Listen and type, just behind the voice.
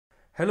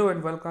Hello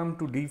and welcome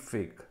to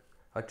Deepfake.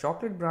 A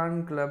chocolate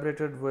brand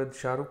collaborated with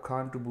Shah Rukh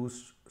Khan to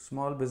boost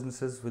small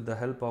businesses with the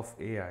help of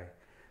AI.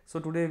 So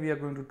today we are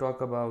going to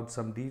talk about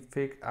some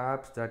deepfake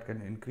apps that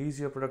can increase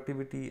your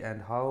productivity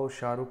and how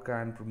Shah Rukh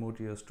can promote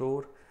your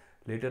store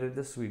later in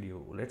this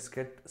video. Let's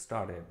get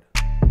started.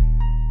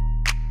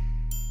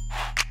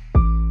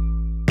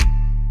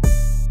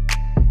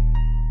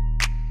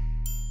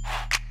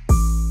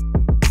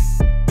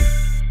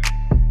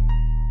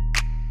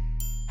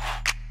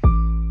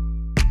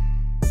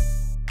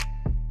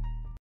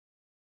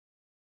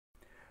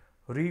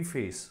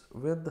 Reface.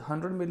 With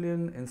 100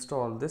 million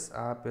installed, this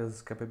app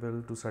is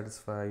capable to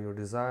satisfy your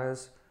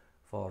desires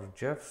for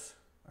GIFs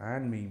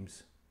and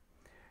memes.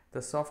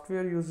 The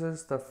software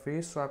uses the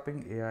face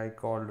swapping AI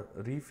called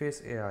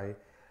Reface AI,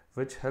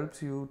 which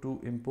helps you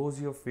to impose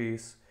your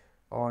face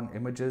on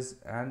images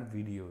and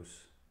videos.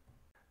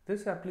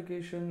 This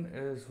application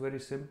is very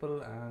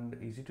simple and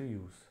easy to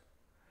use.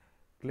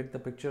 Click the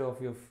picture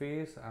of your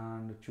face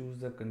and choose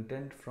the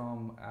content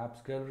from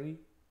apps gallery.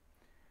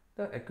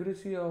 The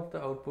accuracy of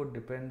the output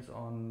depends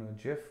on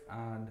GIF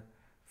and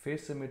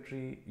face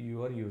symmetry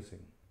you are using.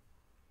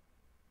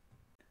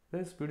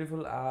 This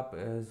beautiful app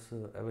is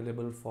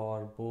available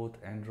for both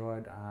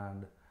Android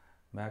and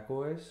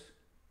macOS.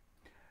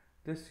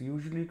 This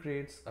usually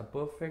creates a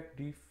perfect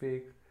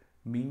deepfake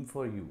meme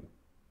for you.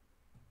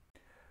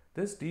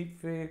 This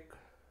deepfake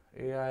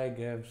AI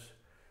gives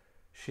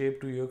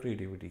shape to your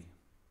creativity.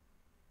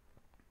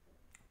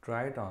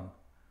 Try it on.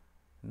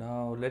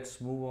 Now let's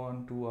move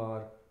on to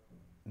our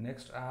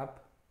next app,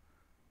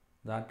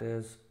 that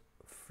is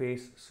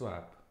Face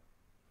Swap.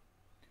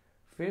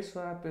 Face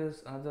Swap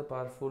is another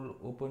powerful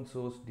open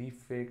source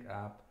deepfake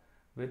app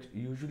which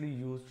usually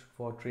used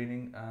for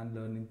training and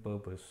learning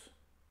purpose.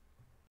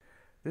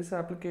 This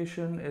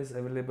application is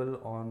available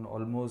on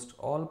almost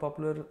all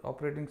popular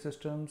operating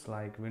systems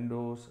like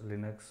Windows,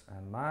 Linux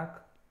and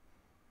Mac.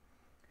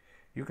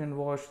 You can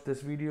watch this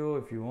video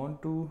if you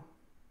want to.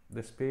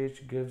 This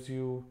page gives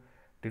you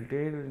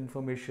detailed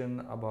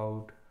information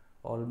about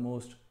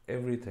almost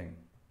everything,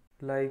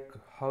 like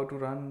how to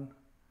run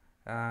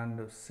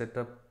and set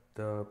up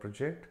the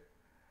project.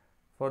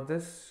 For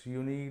this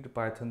you need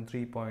Python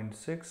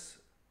 3.6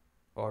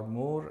 or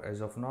more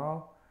as of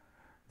now.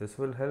 This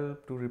will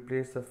help to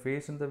replace the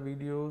face in the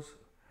videos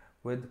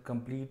with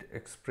complete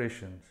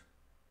expressions.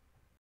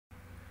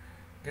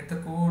 Get the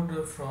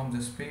code from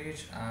this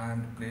page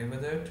and play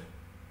with it.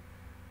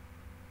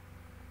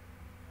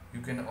 You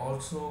can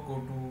also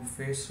go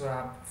to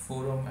FaceSwap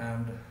forum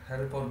and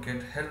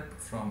get help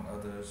from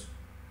others.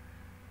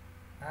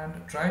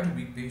 And try to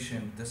be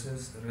patient. This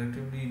is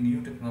relatively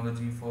new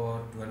technology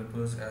for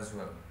developers as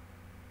well.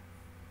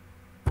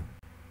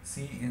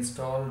 See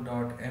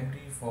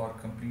install.md for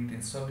complete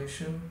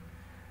installation.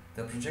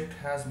 The project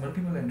has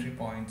multiple entry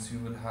points. You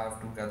will have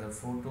to gather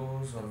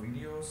photos or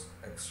videos,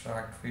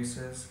 extract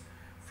faces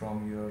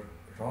from your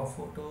raw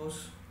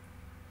photos,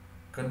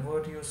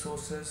 convert your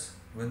sources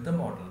with the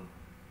model.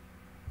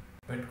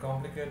 Bit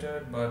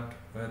complicated but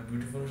with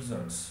beautiful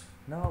results.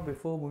 Now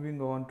before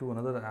moving on to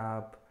another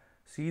app,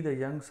 see the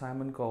young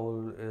Simon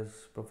Cowell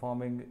is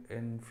performing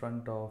in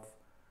front of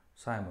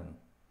Simon.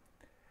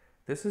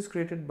 This is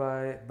created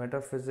by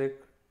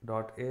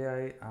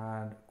metaphysic.ai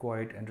and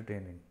quite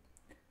entertaining,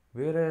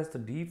 whereas the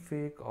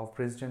deepfake of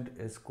president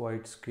is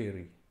quite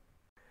scary.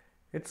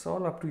 It's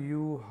all up to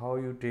you how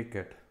you take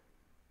it.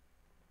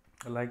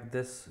 Like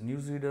this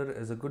newsreader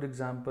is a good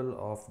example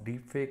of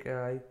deepfake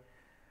AI.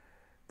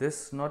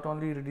 This not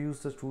only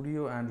reduces the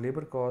studio and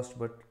labor cost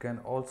but can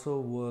also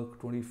work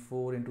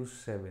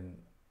 24/7.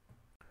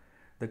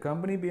 The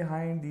company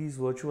behind these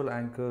virtual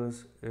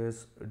anchors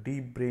is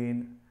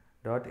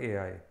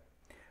Deepbrain.ai,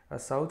 a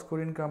South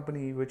Korean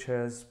company which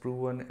has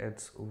proven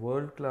its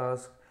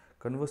world-class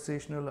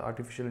conversational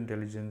artificial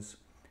intelligence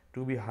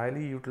to be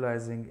highly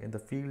utilizing in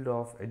the field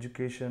of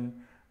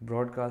education,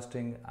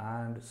 broadcasting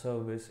and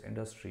service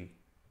industry.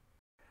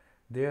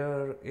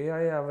 Their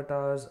AI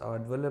avatars are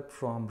developed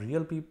from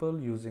real people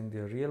using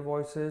their real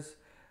voices,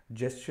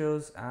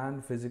 gestures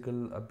and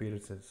physical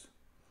appearances.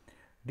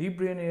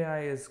 Deepbrain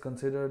AI is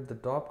considered the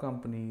top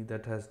company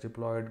that has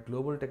deployed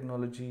global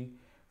technology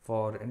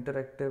for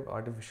interactive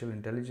artificial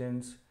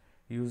intelligence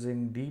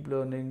using deep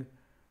learning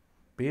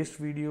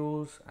based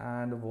videos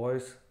and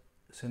voice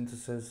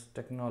synthesis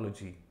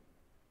technology.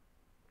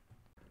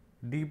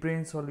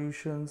 Deepbrain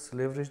solutions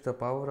leverage the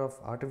power of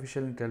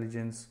artificial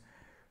intelligence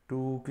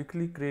to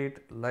quickly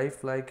create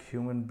lifelike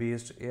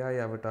human-based AI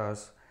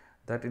avatars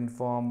that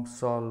inform,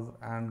 solve,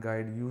 and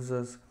guide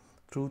users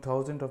through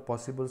thousands of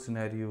possible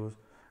scenarios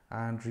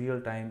and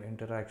real-time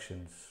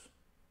interactions.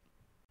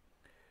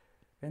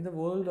 In the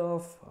world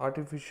of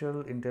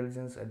artificial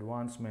intelligence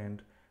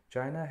advancement,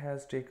 China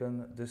has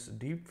taken this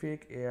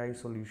deepfake AI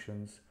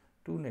solutions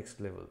to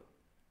next level.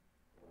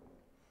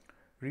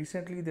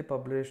 Recently, they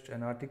published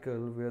an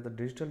article where the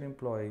digital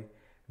employee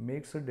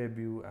makes a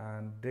debut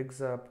and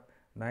digs up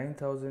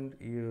 9,000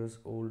 years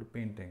old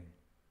painting.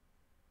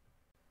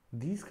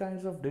 These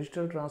kinds of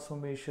digital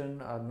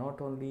transformation are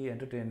not only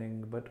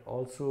entertaining but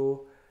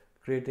also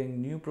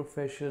creating new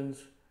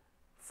professions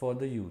for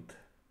the youth.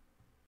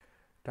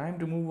 Time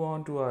to move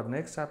on to our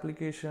next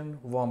application,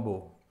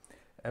 Wombo.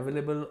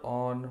 Available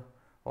on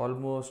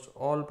almost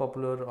all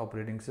popular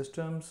operating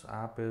systems,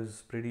 app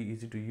is pretty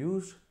easy to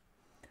use.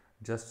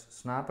 Just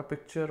snap a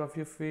picture of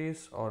your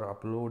face or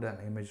upload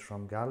an image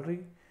from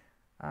gallery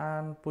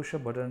and push a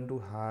button to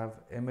have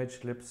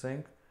image lip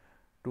sync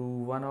to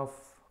one of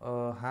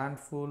a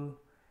handful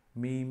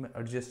meme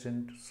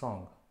adjacent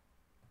song.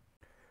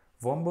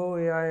 Wombo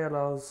AI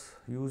allows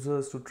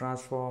users to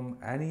transform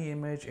any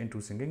image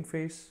into singing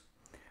face.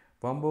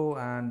 Wombo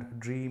and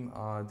Dream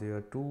are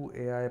their two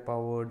AI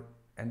powered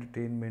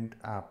entertainment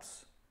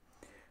apps.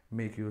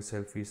 Make your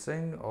selfie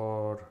sing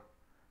or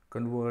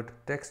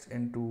convert text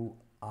into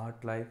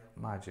art like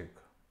magic.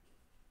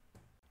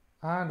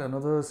 And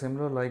another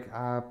similar like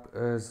app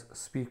is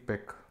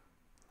SpeakPic.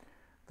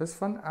 This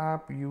fun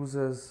app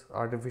uses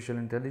artificial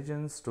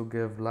intelligence to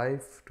give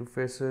life to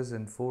faces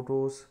in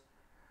photos.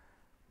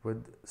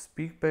 With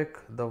SpeakPic,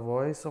 the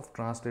voice of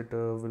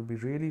translator will be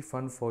really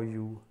fun for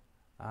you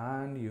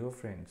and your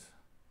friends.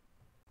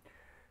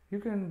 You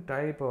can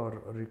type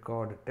or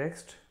record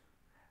text,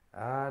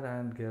 add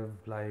and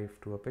give life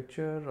to a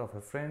picture of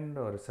a friend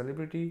or a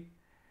celebrity.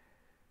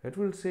 It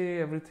will say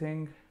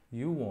everything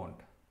you want.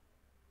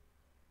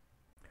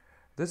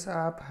 This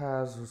app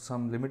has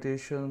some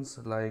limitations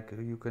like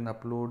you can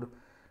upload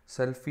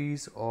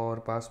selfies or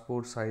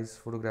passport size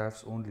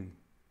photographs only.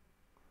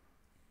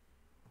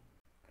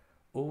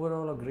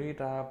 Overall, a great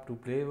app to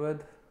play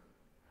with,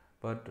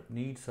 but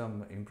needs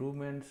some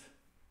improvements.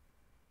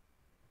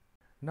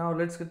 Now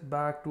let's get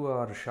back to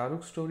our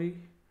Shahrukh story.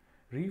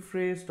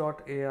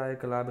 Rephrase.ai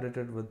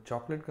collaborated with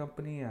Chocolate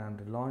Company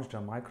and launched a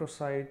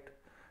microsite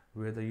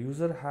where the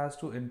user has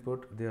to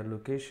input their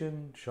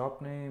location,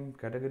 shop name,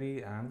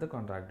 category, and the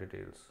contact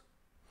details.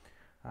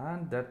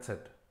 And that's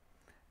it.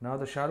 Now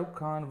the Shah Rukh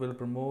Khan will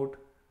promote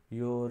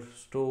your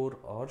store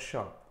or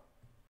shop.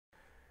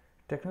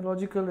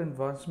 Technological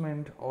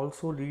advancement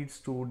also leads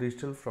to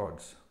digital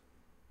frauds.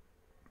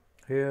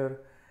 Here,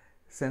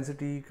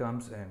 Sensity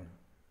comes in.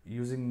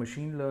 Using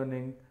machine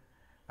learning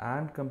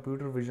and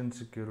computer vision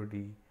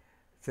security,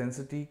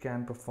 Sensity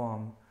can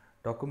perform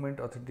document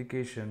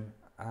authentication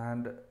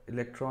and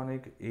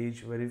electronic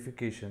age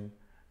verification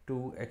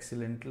to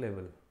excellent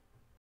level.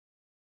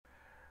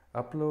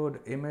 Upload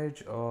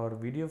image or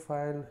video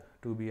file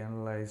to be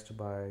analyzed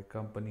by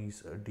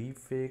company's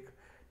deepfake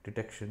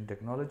detection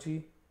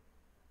technology.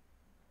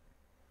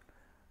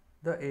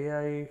 The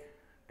AI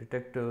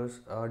detectors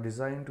are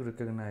designed to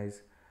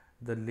recognize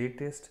the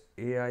latest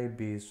AI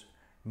based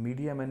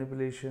media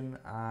manipulation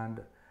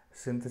and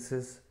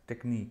synthesis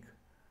technique,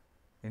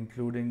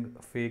 including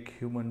fake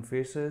human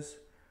faces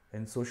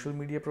in social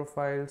media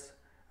profiles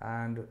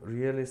and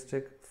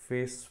realistic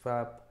face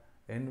swap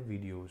in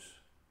videos.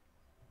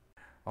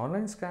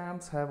 Online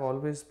scams have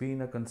always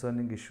been a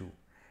concerning issue.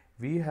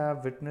 We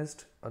have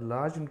witnessed a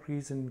large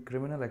increase in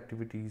criminal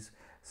activities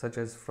such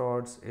as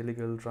frauds,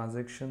 illegal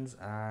transactions,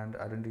 and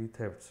identity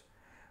thefts,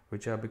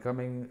 which are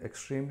becoming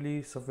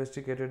extremely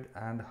sophisticated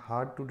and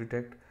hard to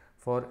detect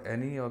for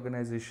any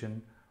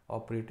organization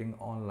operating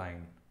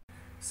online.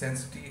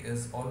 Sensity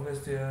is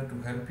always there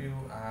to help you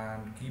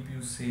and keep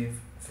you safe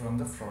from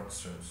the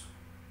fraudsters.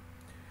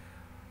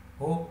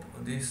 Hope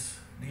these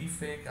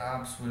deepfake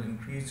apps will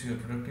increase your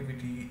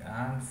productivity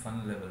and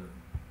fun level.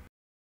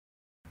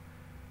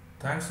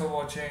 Thanks for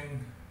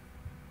watching.